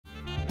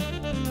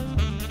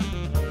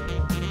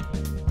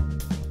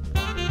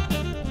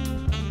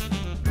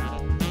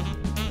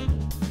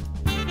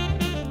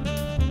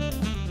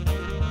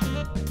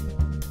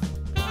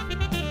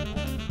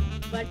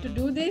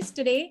this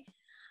today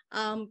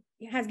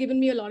has given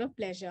me a lot of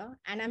pleasure,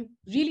 and I'm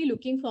really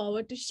looking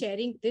forward to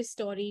sharing this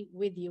story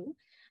with you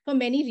for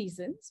many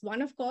reasons.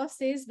 One, of course,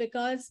 is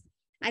because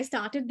I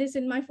started this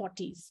in my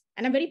 40s,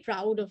 and I'm very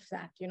proud of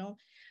that.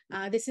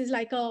 This is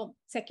like a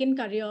second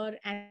career,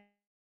 and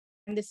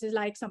this is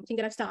like something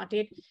that I've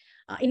started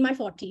in my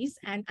 40s.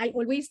 And I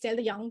always tell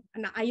the young,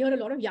 and I hear a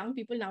lot of young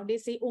people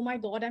nowadays say, "Oh my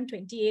God, I'm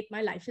 28,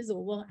 my life is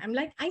over." I'm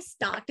like, I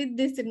started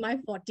this in my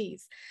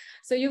 40s.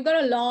 So you've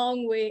got a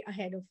long way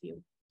ahead of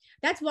you.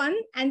 That's one.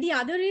 And the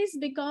other is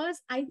because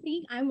I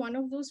think I'm one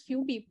of those few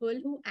people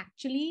who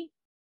actually,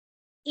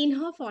 in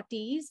her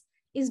 40s,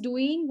 is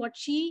doing what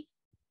she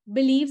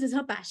believes is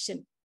her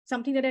passion,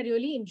 something that I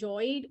really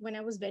enjoyed when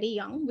I was very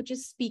young, which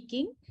is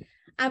speaking.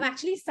 I've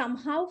actually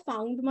somehow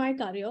found my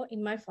career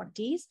in my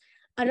 40s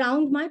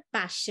around my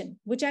passion,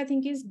 which I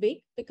think is big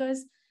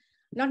because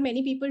not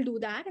many people do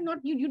that. And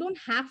not you don't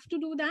have to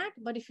do that.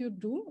 But if you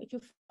do, if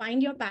you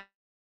find your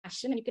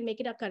passion and you can make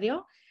it a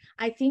career,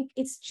 I think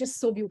it's just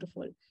so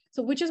beautiful.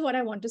 So which is what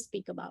I want to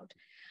speak about.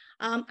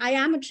 I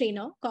am a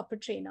trainer,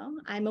 corporate trainer.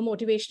 I'm a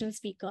motivational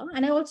speaker,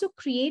 and I also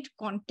create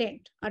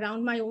content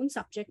around my own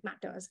subject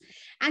matters.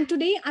 And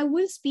today I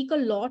will speak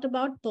a lot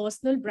about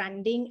personal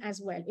branding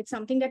as well. It's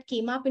something that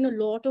came up in a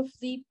lot of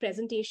the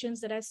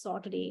presentations that I saw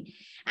today.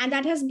 And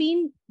that has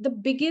been the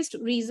biggest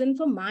reason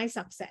for my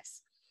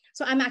success.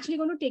 So I'm actually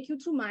going to take you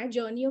through my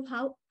journey of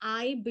how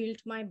I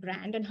built my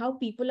brand and how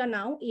people are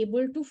now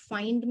able to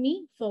find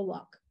me for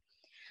work.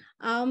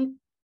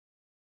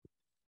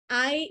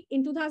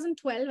 In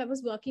 2012, I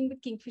was working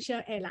with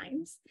Kingfisher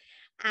Airlines.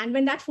 And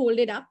when that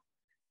folded up,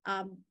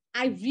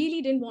 I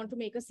really didn't want to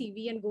make a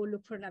CV and go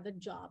look for another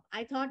job.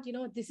 I thought,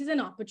 this is an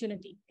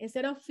opportunity.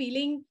 Instead of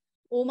feeling,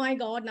 oh my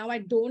God, now I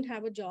don't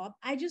have a job,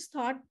 I just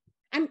thought,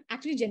 I'm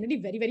actually generally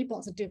very, very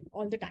positive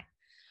all the time.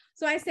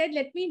 So I said,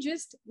 let me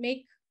just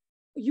make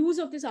use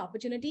of this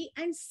opportunity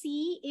and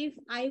see if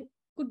I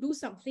could do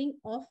something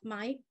of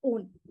my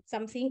own,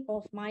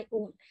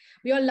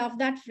 We all love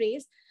that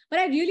phrase, but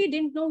I really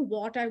didn't know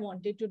what I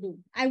wanted to do.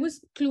 I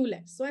was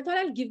clueless. So I thought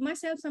I'll give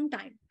myself some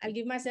time. I'll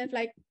give myself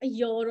like a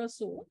year or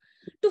so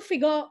to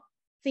figure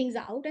things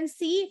out and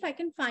see if I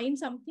can find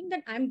something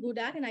that I'm good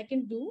at and I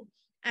can do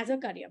as a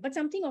career, but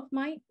something of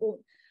my own.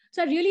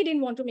 So I really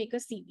didn't want to make a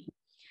CV.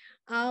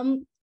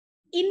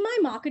 In my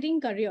marketing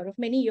career of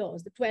many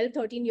years, the 12,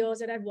 13 years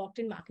that I'd worked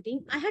in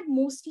marketing, I had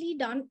mostly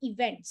done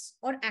events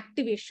or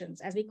activations,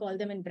 as we call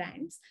them in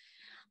brands.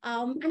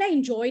 And I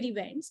enjoyed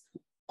events.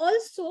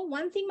 Also,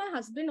 one thing my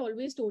husband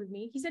always told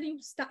me, he said,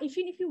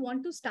 if you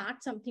want to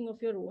start something of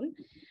your own,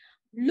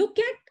 look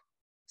at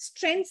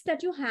strengths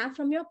that you have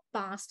from your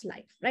past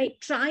life, right?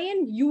 Try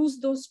and use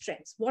those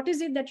strengths. What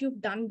is it that you've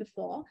done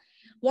before?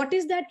 What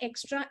is that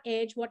extra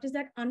edge? What is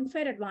that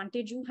unfair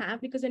advantage you have?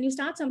 Because when you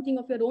start something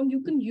of your own,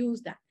 you can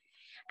use that.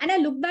 And I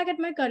look back at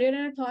my career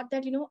and I thought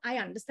that, I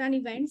understand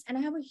events and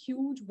I have a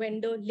huge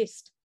vendor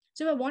list.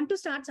 So if I want to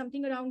start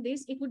something around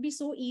this, it would be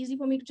so easy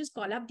for me to just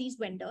call up these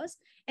vendors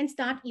and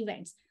start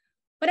events.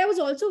 But I was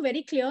also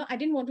very clear, I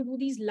didn't want to do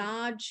these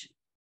large,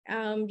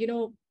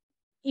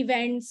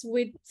 events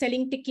with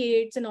selling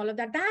tickets and all of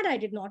that. That I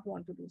did not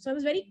want to do. So I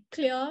was very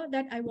clear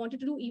that I wanted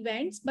to do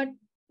events, but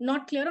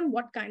not clear on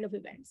what kind of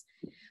events.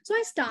 So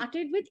I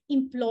started with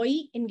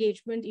employee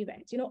engagement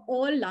events.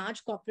 All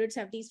large corporates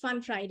have these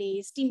fun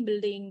Fridays, team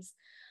buildings,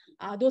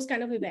 those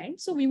kind of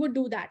events. So we would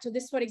do that. So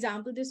this, for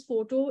example, this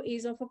photo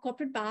is of a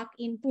corporate park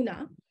in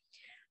Pune.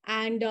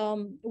 And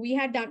we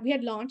had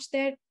launched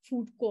their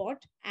food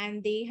court,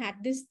 and they had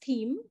this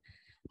theme,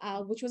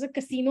 which was a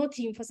casino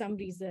theme for some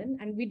reason.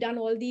 And we'd done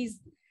all these,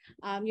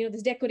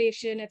 this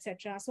decoration,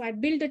 etc. So I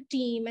built a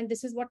team, and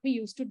this is what we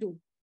used to do.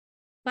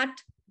 But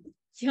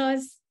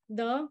here's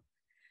the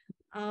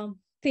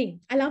thing.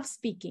 I love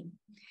speaking.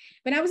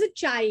 When I was a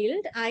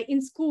child,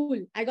 in school,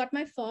 I got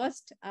my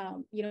first,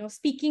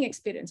 speaking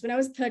experience when I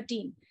was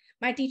 13.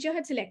 My teacher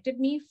had selected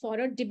me for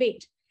a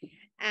debate.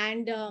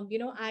 And,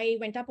 I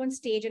went up on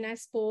stage and I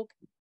spoke.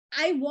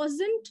 I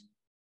wasn't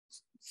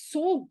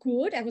so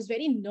good. I was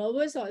very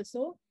nervous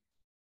also.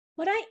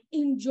 But I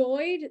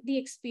enjoyed the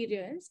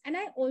experience. And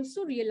I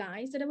also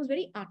realized that I was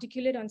very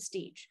articulate on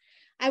stage.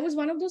 I was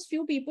one of those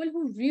few people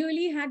who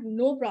really had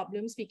no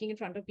problem speaking in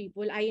front of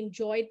people. I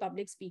enjoyed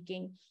public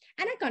speaking,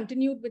 and I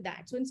continued with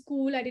that. So in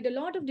school, I did a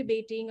lot of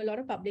debating, a lot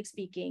of public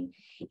speaking.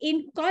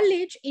 In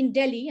college in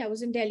Delhi, I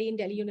was in Delhi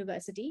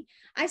University,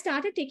 I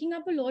started taking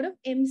up a lot of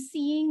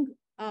emceeing,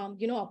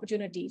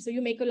 opportunities. So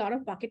you make a lot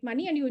of pocket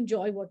money and you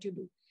enjoy what you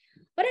do.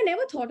 But I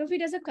never thought of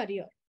it as a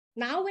career.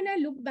 Now, when I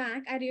look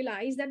back, I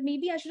realize that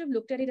maybe I should have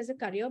looked at it as a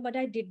career, but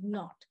I did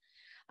not.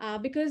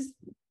 Because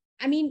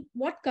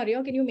what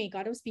career can you make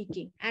out of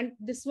speaking? And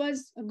this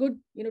was a good,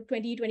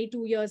 20,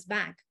 22 years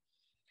back.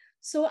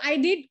 So I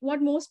did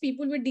what most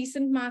people with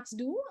decent marks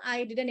do.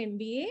 I did an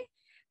MBA,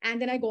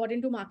 and then I got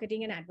into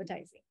marketing and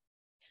advertising.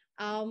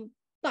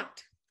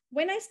 But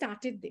when I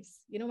started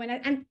this,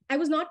 and I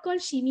was not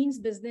called She Means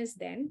Business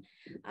then.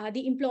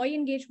 The employee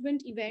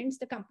engagement events,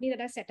 the company that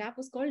I set up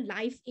was called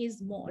Life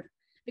is More.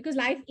 because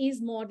life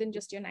is more than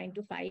just your 9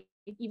 to 5.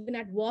 Even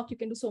at work, you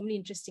can do so many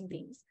interesting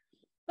things.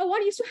 But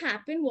what used to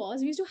happen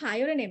was we used to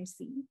hire an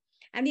MC,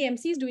 and the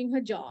MC is doing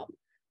her job.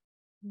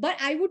 But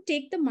I would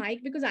take the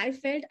mic because I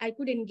felt I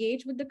could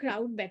engage with the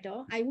crowd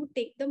better. I would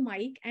take the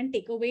mic and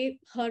take away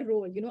her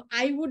role.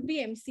 I would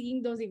be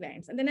emceeing those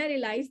events. And then I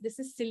realized this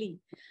is silly.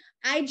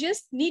 I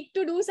just need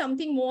to do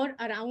something more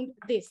around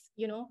this.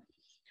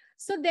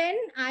 So then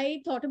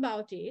I thought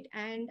about it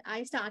and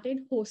I started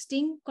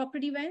hosting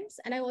corporate events.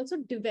 And I also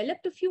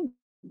developed a few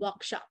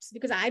workshops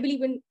because I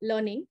believe in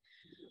learning.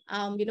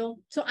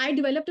 So I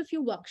developed a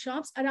few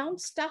workshops around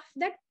stuff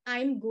that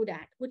I'm good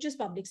at, which is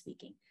public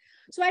speaking.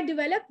 So I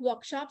developed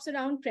workshops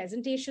around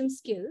presentation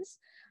skills.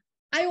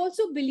 I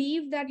also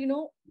believe that,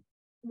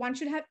 one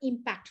should have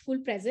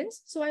impactful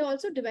presence. So I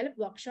also developed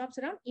workshops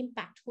around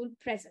impactful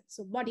presence.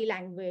 So body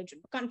language,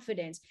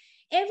 confidence,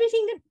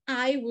 everything that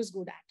I was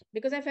good at,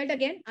 because I felt,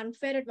 again,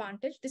 unfair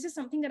advantage. This is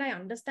something that I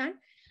understand.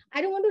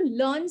 I don't want to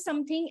learn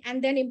something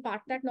and then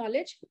impart that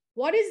knowledge.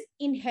 What is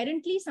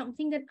inherently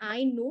something that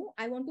I know,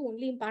 I want to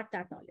only impart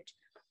that knowledge.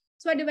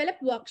 So I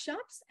developed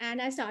workshops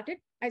and I started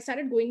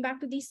going back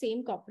to these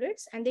same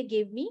corporates, and they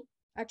gave me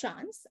a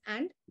chance.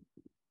 And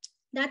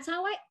that's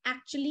how I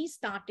actually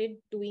started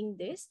doing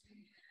this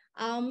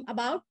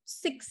about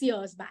 6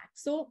 years back.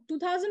 So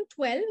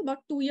 2012, about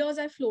 2 years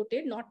I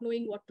floated, not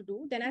knowing what to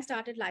do. Then I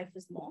started Life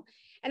is More.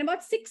 And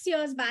about 6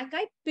 years back,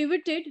 I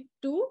pivoted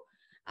to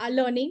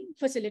learning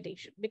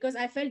facilitation because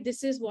I felt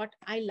this is what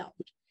I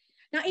loved.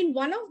 Now, in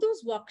one of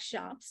those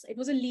workshops, it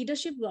was a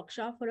leadership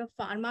workshop for a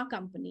pharma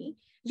company,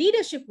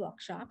 leadership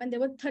workshop, and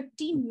there were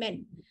 30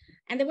 men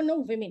and there were no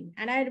women.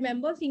 And I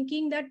remember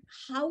thinking that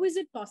how is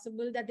it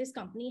possible that this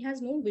company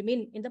has no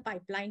women in the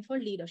pipeline for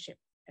leadership,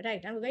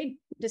 right? I was very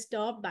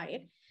disturbed by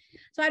it.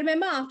 So I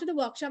remember after the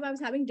workshop, I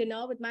was having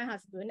dinner with my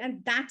husband,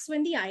 and that's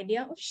when the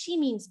idea of She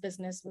Means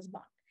Business was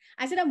born.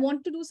 I said, I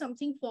want to do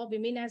something for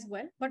women as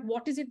well, but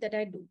what is it that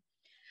I do?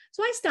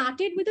 So I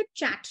started with a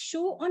chat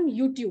show on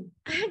YouTube.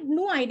 I had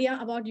no idea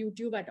about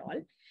YouTube at all.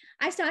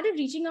 I started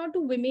reaching out to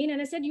women and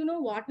I said, you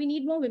know what? We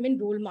need more women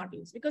role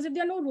models, because if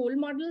there are no role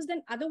models,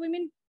 then other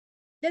women,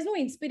 there's no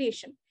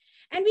inspiration.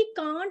 And we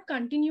can't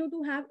continue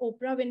to have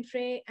Oprah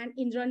Winfrey and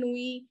Indra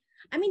Nooyi.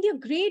 I mean, they're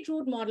great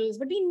role models,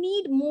 but we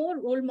need more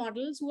role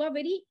models who are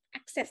very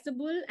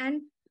accessible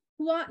and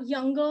who are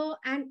younger,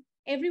 and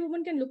every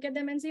woman can look at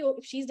them and say, oh,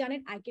 if she's done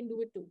it, I can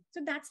do it too.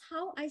 So that's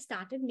how I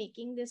started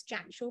making this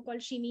chat show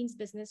called She Means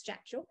Business Chat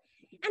Show.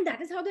 And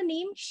that is how the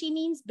name She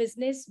Means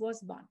Business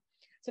was born.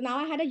 So now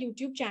I had a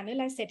YouTube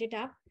channel. I set it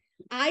up.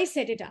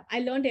 I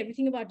learned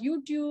everything about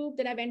YouTube.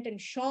 Then I went and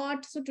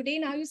shot. So today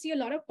now you see a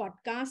lot of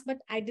podcasts, but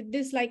I did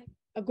this I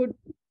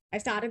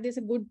started this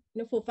a good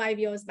 4-5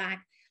 years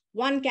back.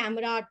 One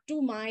camera,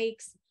 2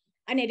 mics,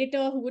 an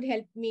editor who would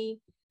help me.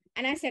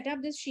 And I set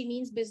up this She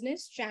Means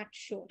Business chat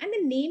show, and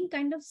the name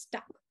kind of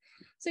stuck.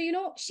 So,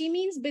 She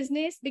Means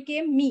Business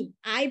became me.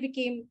 I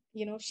became,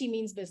 She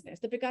Means Business.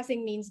 Dipika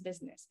Singh means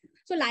business.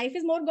 So Life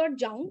is More got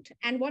junked.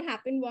 And what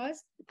happened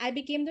was I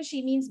became the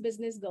She Means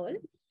Business girl.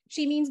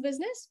 She Means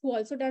Business, who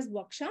also does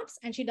workshops,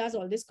 and she does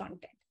all this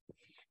content.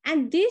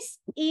 And this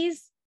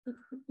is,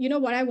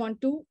 what I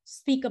want to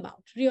speak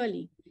about,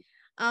 really.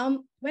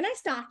 When I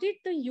started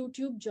the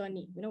YouTube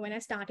journey, when I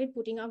started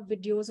putting up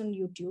videos on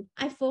YouTube,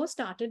 I first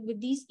started with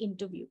these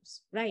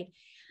interviews, right?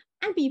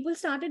 And people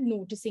started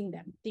noticing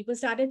them. People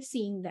started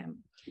seeing them.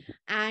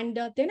 And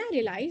then I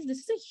realized this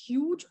is a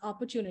huge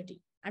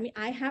opportunity. I mean,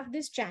 I have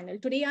this channel.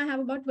 Today, I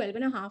have about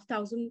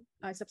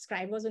 12,500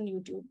 subscribers on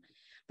YouTube,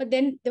 but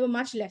then they were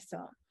much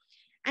lesser.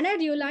 And I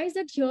realized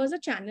that here's a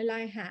channel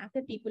I have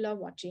that people are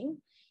watching.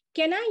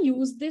 Can I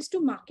use this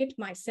to market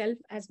myself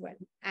as well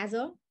as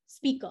a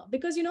speaker?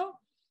 Because,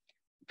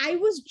 I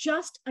was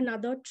just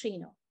another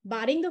trainer.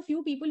 Barring the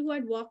few people who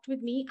had worked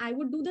with me, I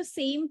would do the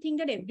same thing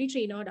that every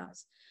trainer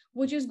does,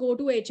 which is go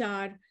to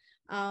HR,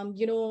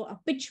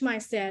 pitch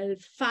myself,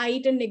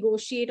 fight and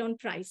negotiate on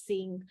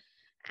pricing,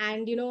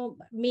 and,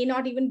 may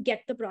not even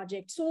get the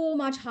project. So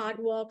much hard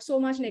work, so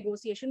much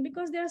negotiation,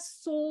 because there are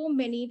so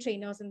many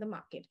trainers in the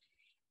market.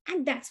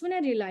 And that's when I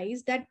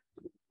realized that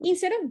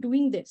instead of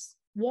doing this,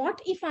 what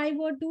if I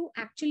were to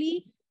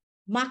actually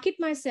market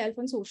myself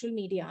on social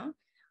media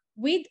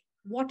with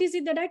what is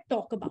it that I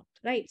talk about,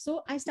 right?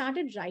 So I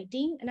started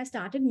writing and I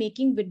started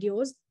making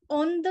videos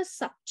on the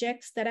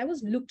subjects that I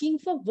was looking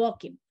for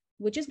work in,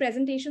 which is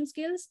presentation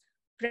skills,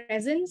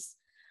 presence,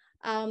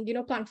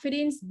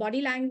 confidence, body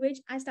language.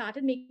 I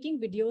started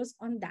making videos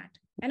on that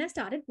and I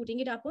started putting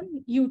it up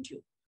on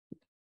YouTube.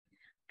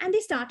 And they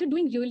started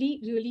doing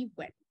really, really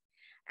well.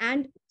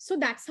 And so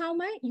that's how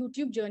my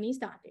YouTube journey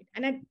started.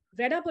 And I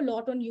read up a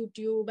lot on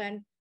YouTube,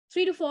 and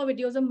 3 to 4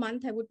 videos a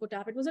month I would put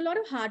up. It was a lot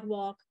of hard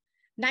work.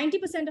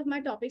 90% of my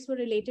topics were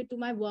related to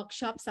my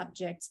workshop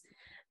subjects.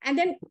 And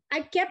then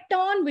I kept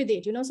on with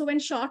it, So when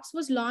Shorts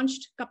was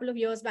launched a couple of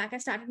years back, I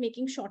started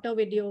making shorter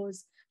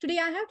videos. Today,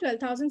 I have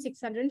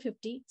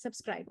 12,650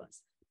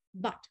 subscribers.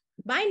 But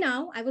by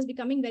now, I was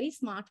becoming very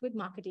smart with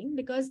marketing,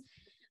 because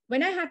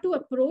When I had to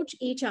approach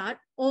HR,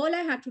 all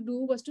I had to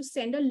do was to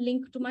send a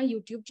link to my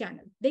YouTube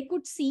channel. They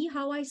could see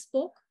how I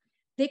spoke.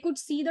 They could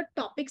see the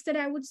topics that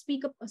I would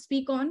speak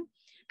on.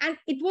 And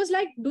it was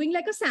like doing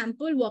like a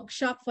sample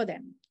workshop for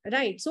them,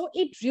 right? So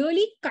it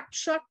really cut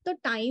short the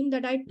time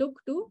that I took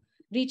to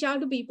reach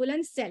out to people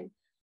and sell.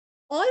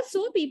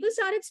 Also, people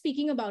started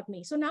speaking about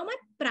me. So now my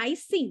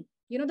pricing,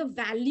 the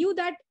value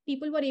that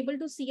people were able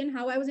to see and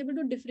how I was able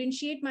to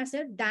differentiate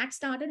myself, that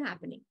started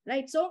happening,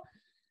 right? So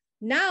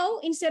now,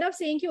 instead of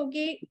saying,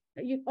 okay,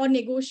 or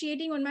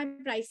negotiating on my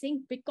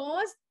pricing,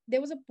 because there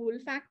was a pull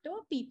factor,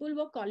 people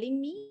were calling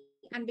me.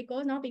 And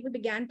because now people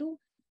began to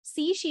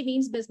see She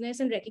Means Business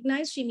and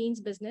recognize She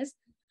Means Business,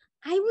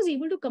 I was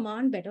able to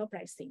command better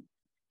pricing.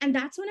 And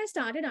that's when I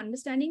started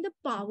understanding the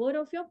power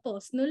of your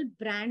personal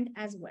brand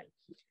as well.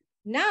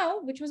 Now,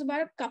 which was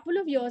about a couple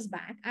of years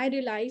back, I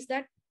realized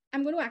that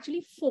I'm going to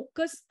actually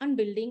focus on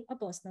building a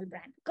personal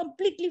brand,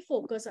 completely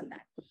focus on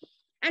that.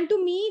 And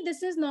to me,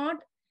 this is not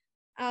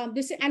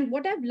and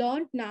what I've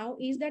learned now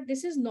is that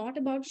this is not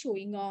about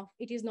showing off.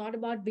 It is not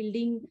about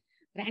building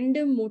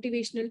random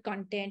motivational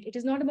content. It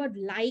is not about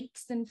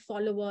likes and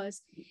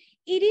followers.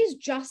 It is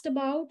just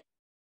about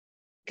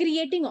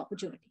creating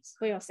opportunities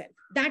for yourself.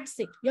 That's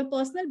it. Your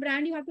personal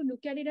brand, you have to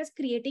look at it as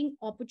creating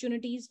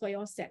opportunities for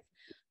yourself.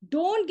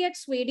 Don't get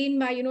swayed in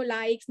by,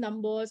 likes,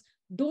 numbers.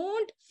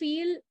 Don't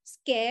feel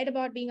scared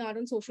about being out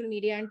on social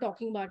media and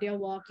talking about your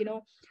work,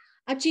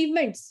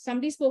 achievements.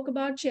 Somebody spoke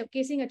about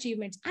showcasing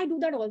achievements. I do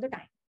that all the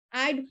time.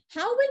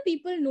 How will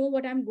people know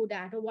what I'm good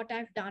at or what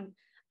I've done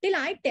till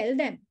I tell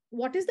them?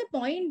 What is the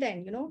point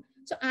then,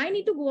 So I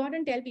need to go out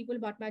and tell people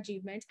about my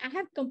achievements. I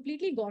have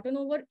completely gotten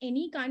over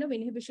any kind of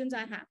inhibitions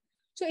I have.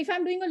 So if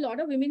I'm doing a lot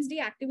of Women's Day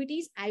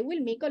activities, I will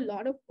make a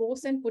lot of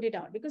posts and put it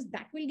out because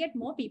that will get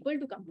more people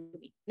to come to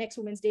me next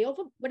Women's Day or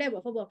for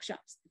whatever, for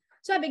workshops.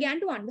 So I began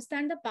to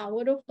understand the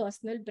power of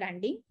personal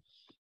branding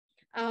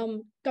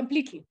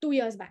completely 2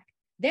 years back.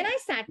 Then I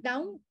sat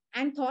down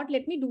and thought,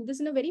 let me do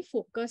this in a very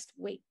focused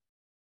way.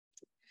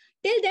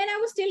 Till then, I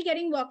was still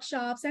getting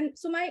workshops. And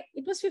so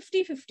it was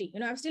 50-50.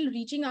 I was still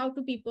reaching out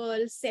to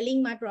people,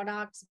 selling my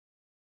products.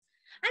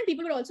 And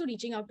people were also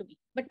reaching out to me.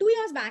 But 2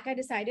 years back, I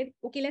decided,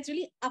 okay, let's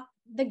really up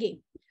the game.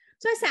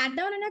 So I sat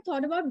down and I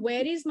thought about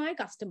where is my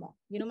customer?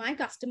 My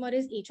customer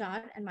is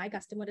HR and my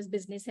customer is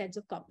business heads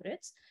of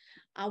corporates.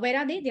 Where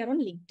are they? They're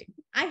on LinkedIn.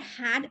 I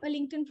had a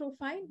LinkedIn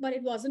profile, but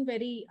it wasn't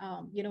very,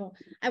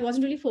 I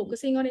wasn't really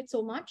focusing on it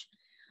so much.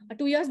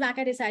 2 years back,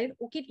 I decided,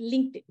 okay,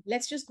 LinkedIn.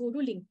 Let's just go to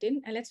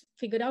LinkedIn and let's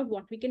figure out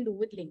what we can do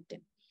with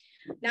LinkedIn.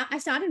 Now, I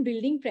started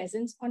building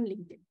presence on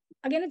LinkedIn.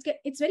 Again,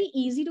 it's very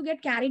easy to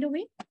get carried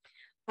away.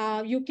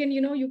 You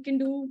can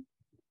do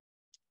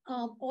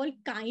all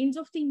kinds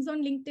of things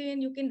on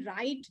LinkedIn. You can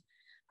write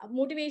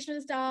motivational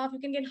stuff. You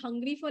can get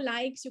hungry for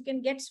likes. You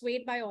can get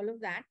swayed by all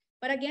of that.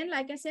 But again,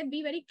 like I said,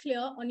 be very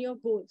clear on your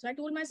goal. So I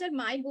told myself,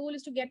 my goal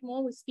is to get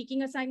more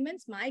speaking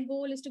assignments. My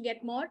goal is to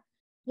get more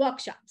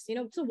workshops.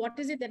 So what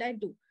is it that I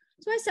do?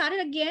 So I started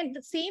again,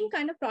 the same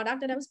kind of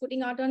product that I was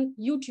putting out on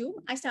YouTube.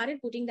 I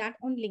started putting that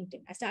on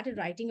LinkedIn. I started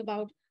writing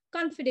about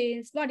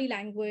confidence, body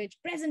language,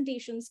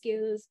 presentation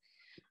skills,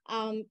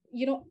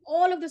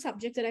 all of the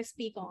subjects that I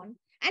speak on,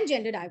 and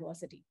gender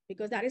diversity,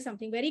 because that is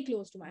something very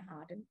close to my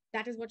heart. And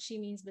that is what She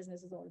Means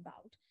Business is all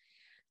about.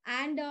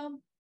 And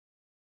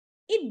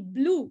it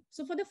blew.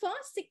 So for the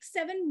first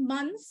 6-7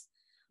 months,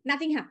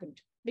 nothing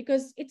happened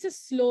because it's a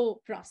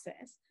slow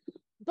process.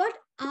 But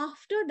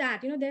after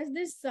that, there's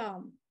this,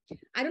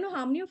 I don't know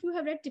how many of you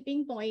have read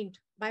Tipping Point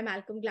by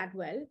Malcolm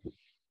Gladwell.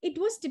 It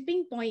was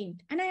tipping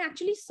point. And I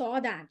actually saw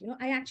that,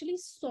 I actually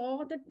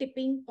saw the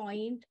tipping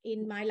point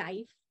in my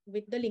life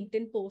with the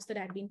LinkedIn post that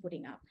I've been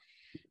putting up.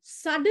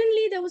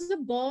 Suddenly there was a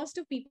burst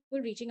of people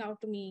reaching out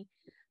to me,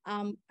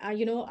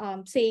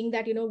 saying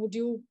that, would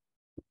you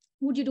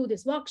do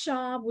this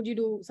workshop? Would you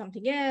do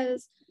something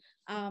else?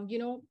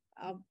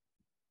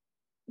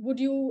 Would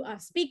you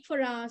speak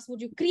for us?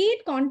 Would you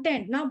create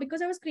content? Now,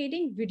 because I was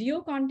creating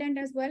video content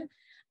as well,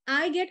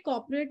 I get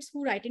corporates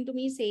who write into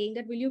me saying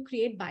that, will you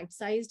create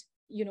bite-sized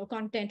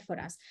content for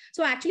us?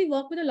 So I actually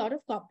work with a lot of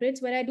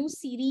corporates where I do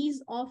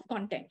series of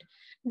content.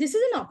 This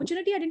is an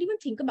opportunity I didn't even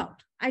think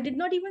about. I did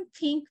not even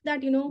think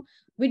that,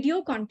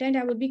 video content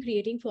I would be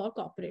creating for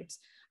corporates.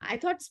 I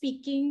thought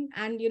speaking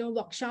and,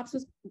 workshops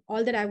was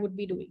all that I would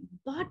be doing.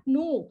 But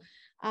no,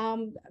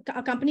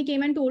 a company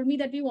came and told me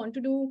that we want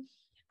to do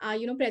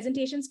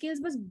presentation skills,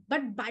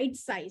 but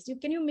bite-sized.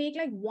 Can you make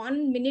like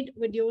 1-minute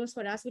videos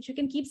for us, which you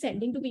can keep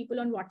sending to people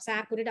on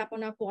WhatsApp, put it up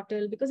on our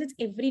portal, because it's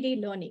everyday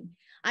learning.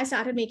 I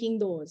started making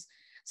those.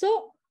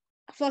 So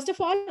first of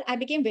all, I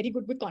became very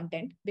good with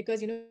content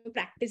because,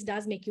 practice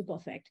does make you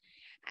perfect.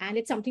 And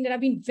it's something that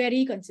I've been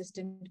very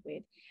consistent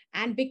with.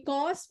 And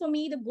because for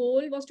me, the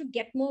goal was to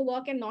get more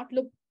work and not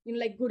look,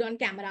 like good on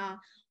camera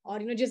or,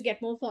 just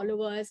get more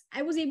followers,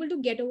 I was able to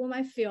get over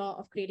my fear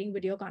of creating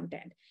video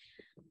content.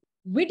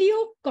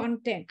 Video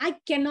content, I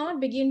cannot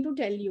begin to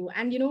tell you.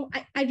 And,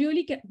 I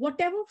really can,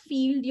 whatever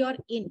field you're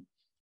in,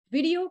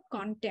 video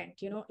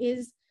content,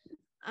 is,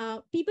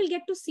 people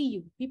get to see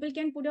you. People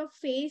can put a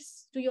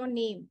face to your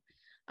name.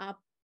 Uh,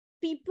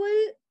 People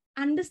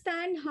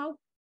understand how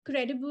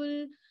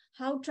credible,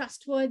 how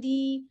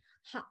trustworthy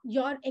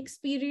your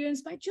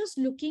experience by just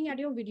looking at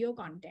your video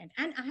content.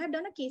 And I have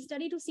done a case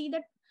study to see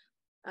that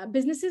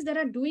businesses that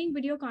are doing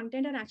video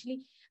content are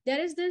actually,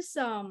 there is this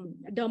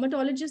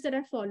dermatologist that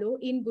I follow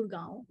in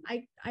Gurgaon.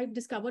 I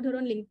discovered her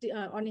on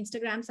LinkedIn, on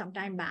Instagram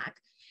sometime back.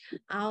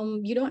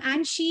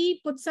 And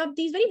she puts up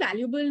these very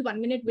valuable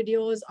 1 minute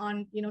videos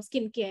on,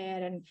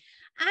 skincare, and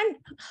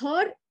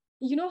her,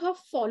 her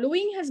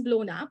following has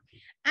blown up.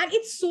 And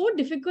it's so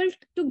difficult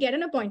to get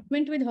an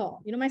appointment with her.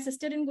 My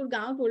sister in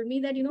Gurgaon told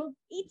me that,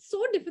 it's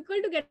so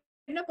difficult to get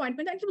an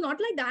appointment. And it was not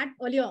like that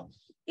earlier.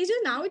 It's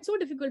just now it's so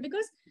difficult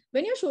because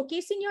when you're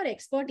showcasing your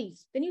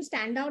expertise, then you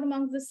stand out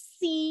among the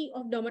sea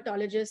of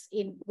dermatologists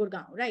in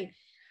Gurgaon, right?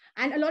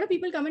 And a lot of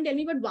people come and tell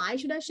me, but why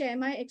should I share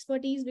my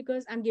expertise?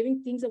 Because I'm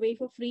giving things away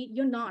for free.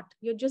 You're not.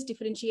 You're just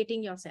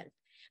differentiating yourself.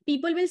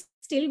 People will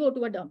still go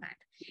to a dermat.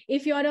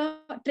 If you're a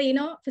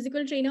trainer,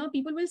 physical trainer,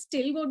 people will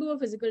still go to a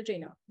physical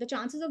trainer. The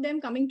chances of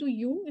them coming to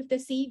you, if they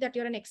see that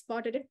you're an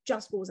expert at it,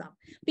 just goes up.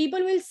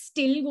 People will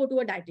still go to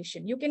a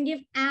dietitian. You can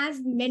give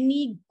as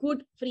many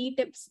good free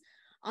tips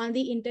on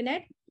the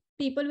internet.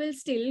 People will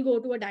still go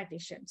to a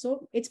dietitian.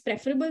 So it's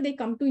preferable they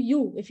come to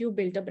you if you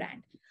build a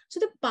brand. So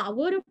the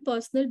power of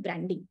personal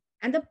branding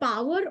and the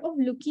power of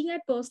looking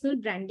at personal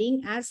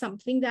branding as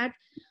something that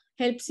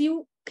helps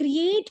you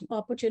create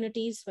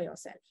opportunities for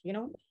yourself.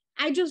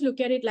 I just look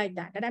at it like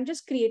that, and I'm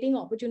just creating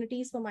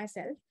opportunities for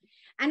myself.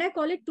 And I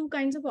call it two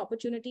kinds of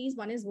opportunities.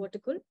 One is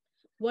vertical.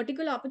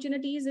 Vertical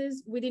opportunities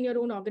is within your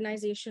own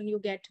organization. You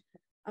get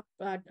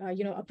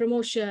a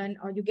promotion,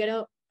 or you get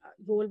a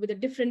role with a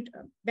different,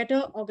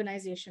 better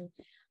organization.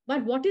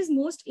 But what is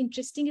most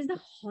interesting is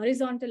the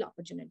horizontal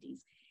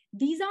opportunities.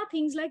 These are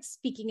things like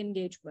speaking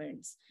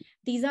engagements.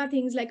 These are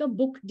things like a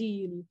book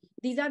deal.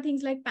 These are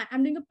things like,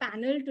 I'm doing a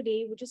panel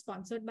today, which is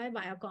sponsored by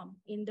Viacom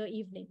in the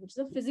evening, which is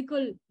a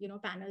physical,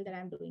 panel that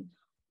I'm doing.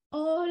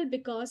 All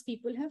because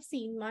people have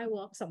seen my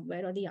work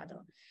somewhere or the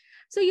other.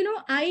 So,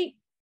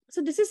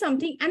 so this is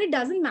something, and it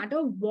doesn't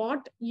matter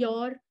what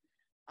your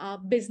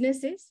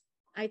business is.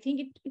 I think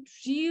it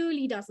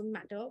really doesn't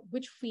matter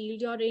which field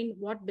you're in,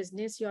 what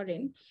business you're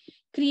in.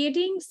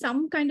 Creating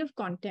some kind of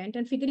content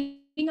and figuring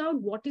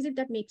out what is it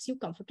that makes you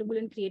comfortable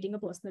in creating a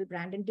personal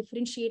brand and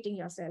differentiating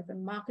yourself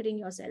and marketing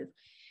yourself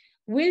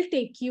will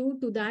take you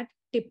to that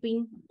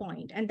tipping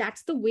point. And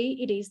that's the way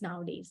it is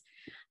nowadays.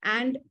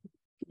 And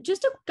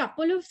just a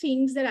couple of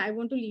things that I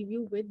want to leave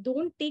you with.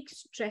 Don't take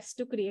stress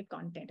to create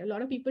content. A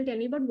lot of people tell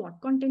me, but what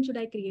content should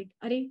I create?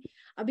 I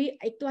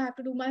have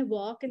to do my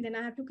work and then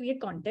I have to create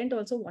content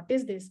also. What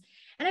is this?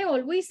 And I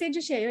always say,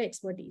 just share your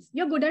expertise.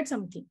 You're good at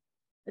something,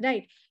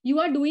 right? You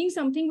are doing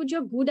something which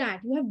you're good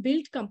at. You have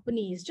built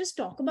companies. Just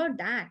talk about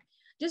that.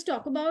 Just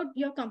talk about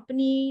your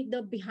company,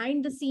 the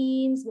behind the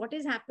scenes, what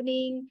is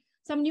happening,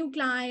 some new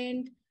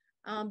client,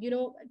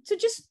 so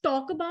just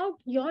talk about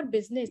your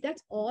business.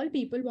 That's all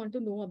people want to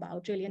know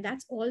about, really. And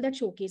that's all that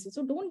showcases.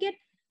 So don't get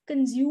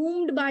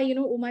consumed by,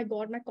 oh my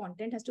God, my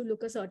content has to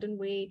look a certain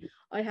way,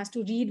 or it has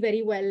to read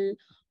very well,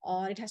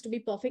 or it has to be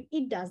perfect.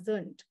 It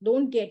doesn't.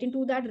 Don't get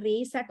into that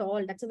race at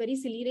all. That's a very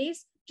silly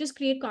race. Just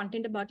create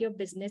content about your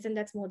business, and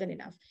that's more than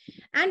enough.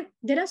 And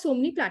there are so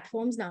many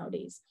platforms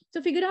nowadays.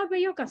 So figure out where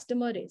your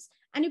customer is.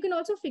 And you can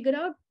also figure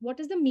out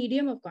what is the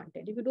medium of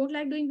content. If you don't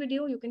like doing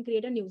video, you can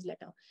create a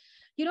newsletter.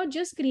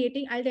 Just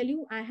creating, I'll tell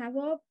you, I have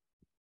a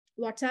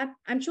WhatsApp.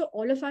 I'm sure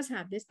all of us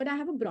have this, but I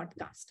have a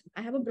broadcast.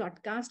 I have a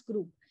broadcast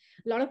group.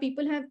 A lot of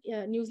people have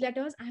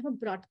newsletters. I have a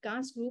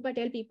broadcast group. I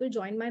tell people,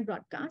 join my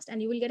broadcast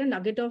and you will get a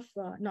nugget of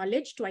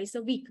knowledge twice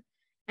a week.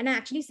 And I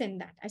actually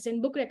send that. I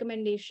send book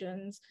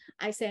recommendations.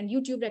 I send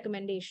YouTube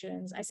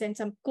recommendations. I send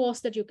some course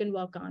that you can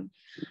work on.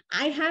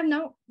 I have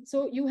now,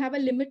 so you have a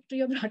limit to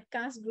your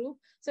broadcast group.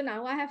 So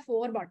now I have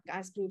 4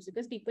 broadcast groups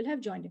because people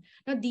have joined it.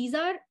 Now, these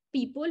are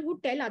people who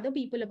tell other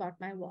people about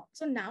my work.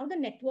 So now the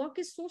network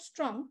is so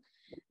strong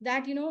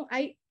that,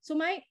 so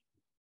my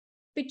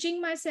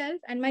pitching myself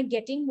and my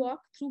getting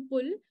work through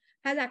pull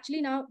has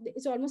actually now,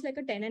 it's almost like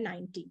a 10 and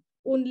 90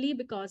 only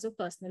because of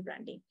personal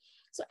branding.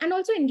 So, and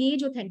also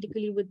engage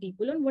authentically with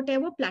people on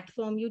whatever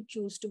platform you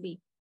choose to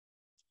be.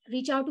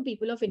 Reach out to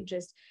people of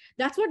interest.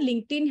 That's what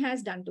LinkedIn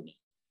has done to me.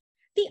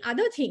 The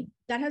other thing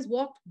that has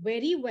worked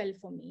very well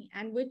for me,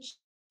 and which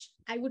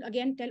I would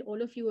again tell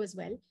all of you as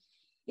well,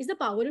 is the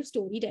power of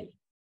storytelling.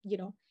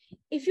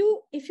 If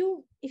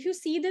you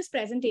see this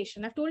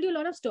presentation, I've told you a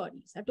lot of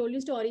stories. I've told you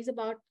stories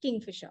about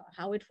Kingfisher,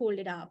 how it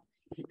folded up,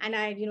 and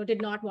I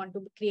did not want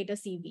to create a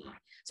CV.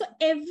 So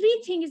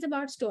everything is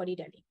about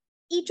storytelling.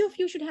 Each of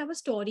you should have a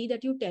story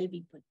that you tell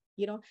people.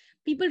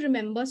 People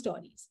remember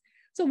stories.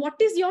 So what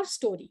is your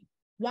story?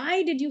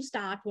 Why did you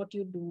start what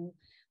you do?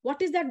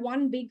 What is that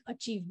one big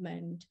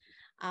achievement?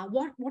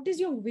 What is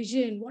your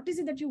vision? What is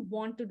it that you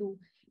want to do?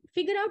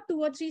 Figure out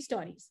 2 or 3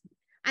 stories.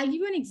 I'll give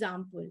you an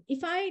example. If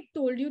I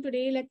told you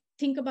today,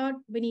 think about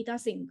Vinita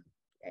Singh.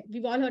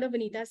 We've all heard of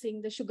Vinita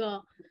Singh, the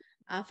sugar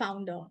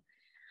founder.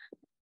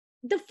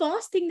 The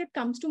first thing that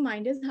comes to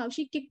mind is how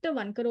she kicked a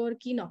 1 crore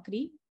ki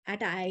naukri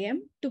at IIM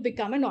to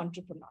become an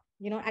entrepreneur.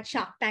 at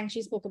Shark Tank,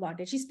 she spoke about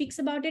it. She speaks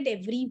about it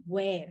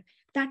everywhere.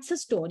 That's a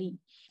story.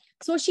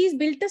 So she's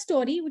built a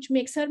story which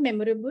makes her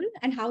memorable,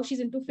 and how she's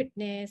into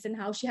fitness and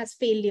how she has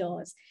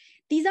failures.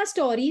 These are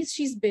stories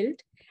she's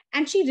built,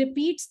 and she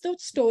repeats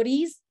those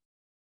stories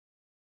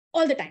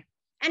all the time.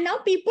 And now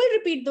people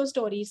repeat those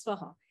stories for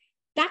her.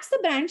 That's the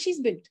brand she's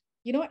built.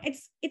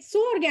 It's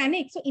so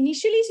organic. So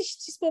initially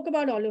she spoke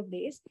about all of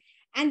this,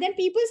 and then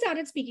people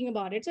started speaking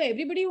about it. So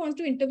everybody who wants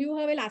to interview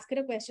her will ask her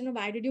a question of,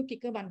 why did you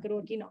kick a 1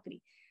 crore ki naukri?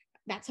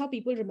 That's how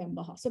people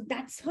remember her. So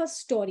that's her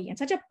story, and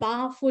such a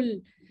powerful,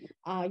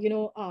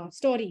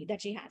 story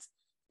that she has.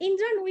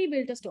 Indra Nooyi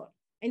built a story.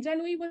 Indra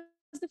Nooyi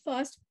was the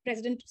first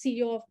president,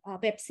 CEO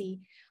of Pepsi,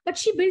 but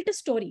she built a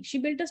story. She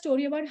built a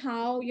story about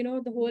how,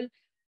 the whole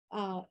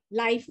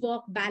life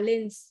work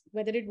balance,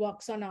 whether it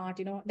works or not,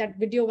 that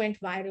video went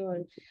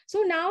viral.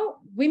 So now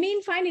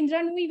women find Indra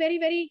Nooyi very,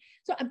 very,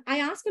 so I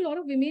ask a lot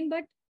of women,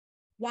 but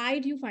why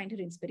do you find her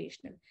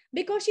inspirational?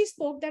 Because she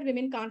spoke that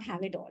women can't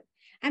have it all.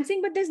 I'm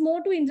saying, but there's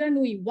more to Indra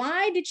Nooyi.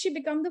 Why did she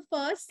become the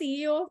first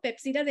CEO of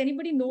Pepsi? Does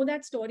anybody know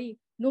that story?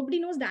 Nobody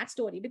knows that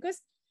story,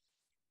 because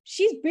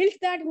she's built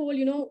that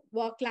whole,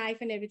 work life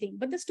and everything.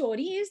 But the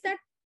story is that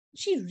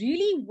she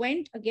really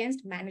went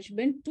against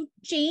management to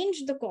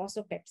change the course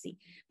of Pepsi.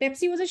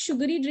 Pepsi was a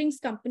sugary drinks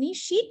company.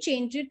 She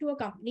changed it to a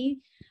company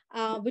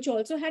which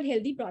also had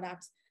healthy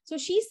products. So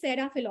she said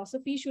our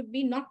philosophy should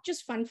be not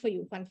just fun for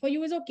you. Fun for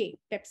you is okay,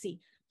 Pepsi.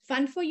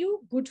 Fun for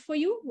you, good for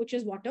you, which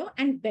is water,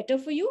 and better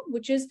for you,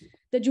 which is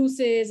the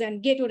juices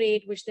and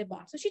Gatorade, which they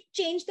bought. So she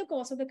changed the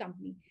course of the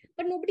company.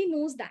 But nobody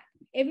knows that.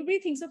 Everybody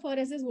thinks of her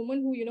as this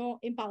woman who,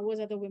 empowers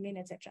other women,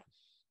 etc.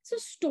 So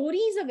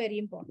stories are very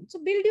important. So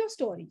build your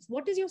stories.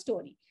 What is your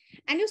story?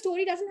 And your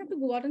story doesn't have to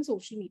go out on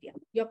social media.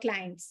 Your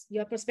clients,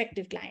 your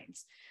prospective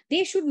clients,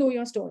 they should know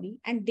your story,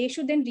 and they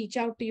should then reach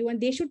out to you,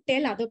 and they should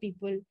tell other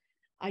people,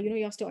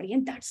 your story.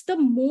 And that's the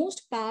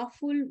most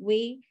powerful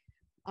way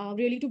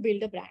really to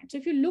build a brand. So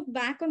if you look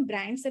back on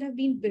brands that have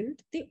been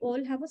built, they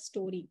all have a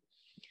story.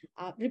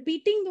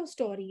 Repeating those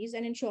stories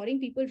and ensuring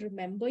people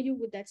remember you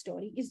with that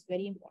story is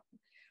very important.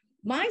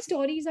 My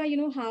stories are,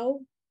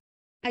 how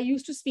I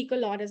used to speak a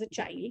lot as a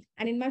child,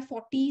 and in my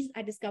 40s,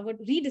 I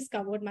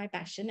rediscovered my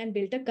passion and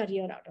built a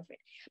career out of it.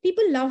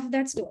 People love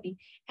that story,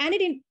 and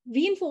it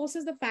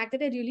reinforces the fact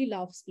that I really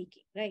love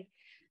speaking, right?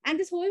 And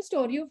this whole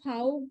story of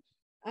how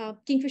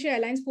Kingfisher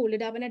Airlines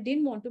folded up, and I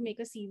didn't want to make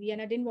a CV,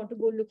 and I didn't want to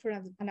go look for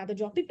another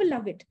job. People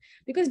love it,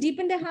 because deep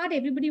in their heart,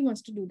 everybody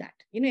wants to do that.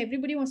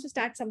 Everybody wants to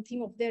start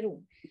something of their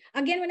own.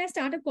 Again, when I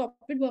start a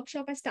corporate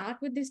workshop, I start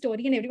with this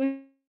story, and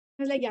everyone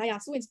was like, yeah,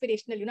 so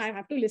inspirational. I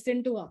have to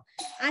listen to her.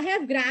 I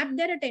have grabbed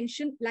their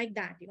attention like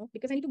that,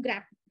 because I need to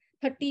grab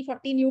 30,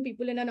 40 new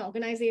people in an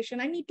organization.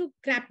 I need to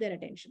grab their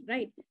attention,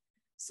 right?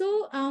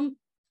 So,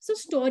 so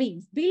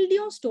stories, build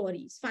your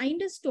stories.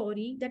 Find a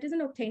story that is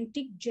an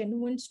authentic,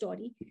 genuine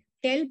story.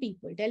 Tell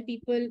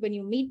people when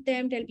you meet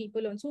them, tell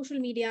people on social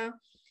media,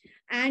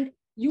 and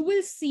you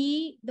will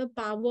see the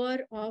power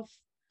of,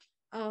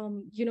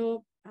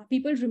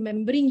 people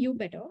remembering you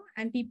better,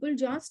 and people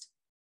just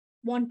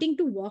wanting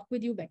to work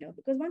with you better.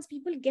 Because once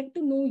people get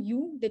to know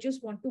you, they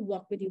just want to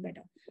work with you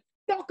better.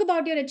 Talk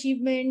about your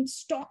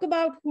achievements, talk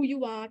about who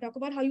you are, talk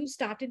about how you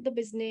started the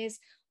business,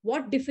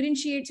 what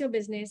differentiates your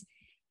business.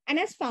 And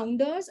as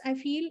founders, I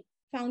feel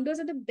founders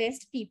are the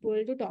best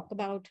people to talk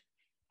about,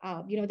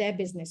 their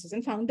businesses.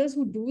 And founders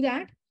who do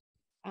that,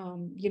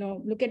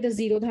 look at the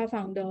Zerodha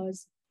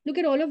founders, look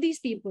at all of these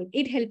people.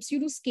 It helps you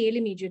to scale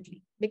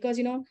immediately, because,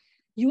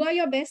 you are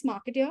your best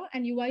marketer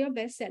and you are your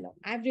best seller.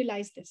 I've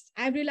realized this.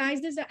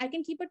 That I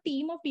can keep a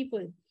team of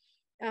people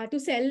to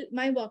sell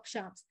my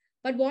workshops.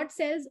 But what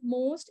sells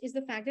most is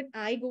the fact that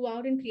I go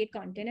out and create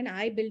content, and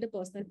I build a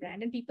personal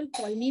brand, and people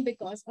call me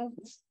because of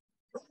this.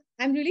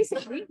 I'm really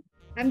sorry.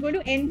 I'm going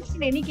to end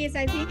in any case,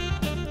 I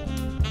think.